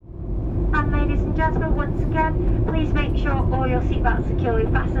Ladies and gentlemen, once again, please make sure all your seatbelts are securely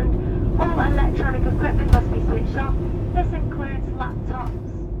fastened. All electronic equipment must be switched off. This includes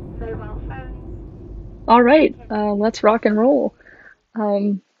laptops, mobile phones. All right, let's rock and roll.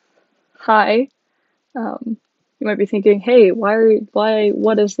 Hi. You might be thinking, hey,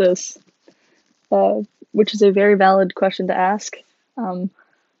 what is this? Uh, which is a very valid question to ask. Um,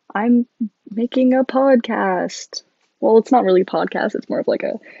 I'm making a podcast. Well, it's not really a podcast. It's more of like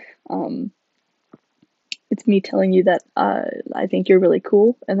um, it's me telling you that I think you're really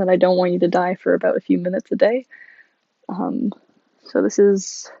cool and that I don't want you to die for about a few minutes a day. Um, so this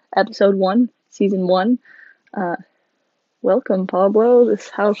is episode 1, season 1. Uh, Welcome, Pablo.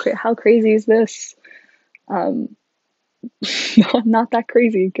 How crazy is this? Um, not that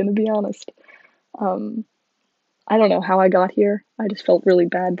crazy, gonna be honest. Um, I don't know how I got here. I just felt really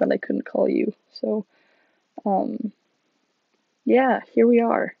bad that I couldn't call you. So, um, yeah, here we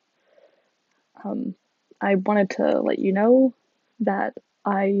are. Um, I wanted to let you know that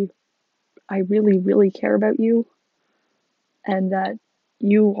I I really, really care about you and that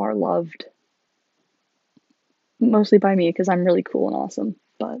you are loved mostly by me because I'm really cool and awesome,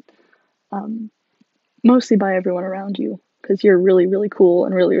 but um, mostly by everyone around you because you're really, really cool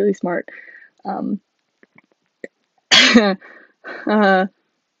and really, really smart. Um, uh,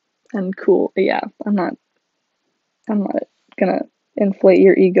 and cool. Yeah, I'm not gonna inflate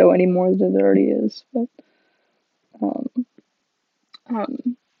your ego any more than it already is. But um,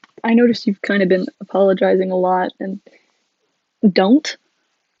 um, I noticed you've kind of been apologizing a lot, and don't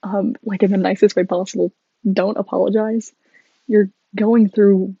like in the nicest way possible. Don't apologize. You're going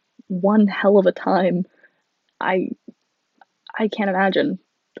through one hell of a time. I I can't imagine,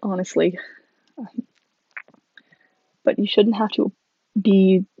 honestly. But you shouldn't have to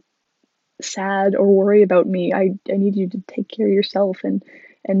be sad or worry about me. I need you to take care of yourself and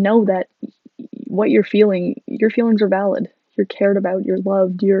know that what you're feeling, your feelings are valid. You're cared about, you're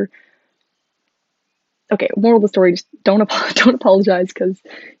loved, you're okay. Moral of the story, just don't apologize because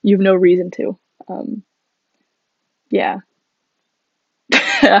you have no reason to. Um, yeah.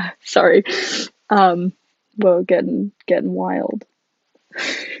 Sorry. Um, well, getting wild.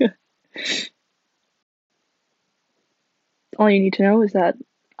 All you need to know is that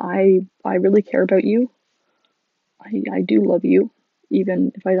I really care about you. I do love you,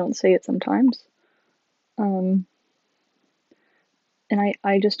 even if I don't say it sometimes. Um, and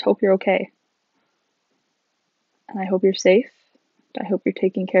I just hope you're okay. And I hope you're safe. I hope you're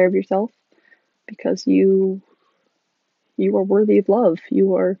taking care of yourself because you are worthy of love.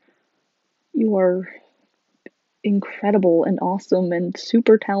 You are incredible and awesome and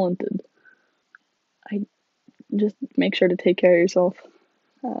super talented. I just make sure to take care of yourself.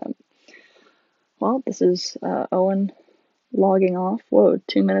 Um, well, this is Owen logging off. Whoa,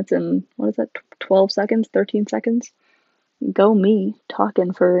 2 minutes and what is that? 12 seconds, 13 seconds. Go me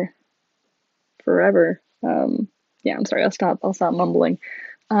talking for forever. Yeah, I'm sorry. I'll stop mumbling.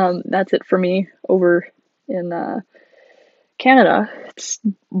 That's it for me over in Canada. It's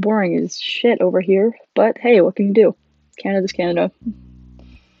boring as shit over here, but hey, what can you do? Canada's Canada.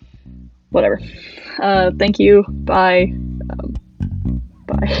 Whatever. Thank you. Bye.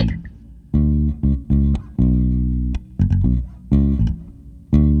 Bye.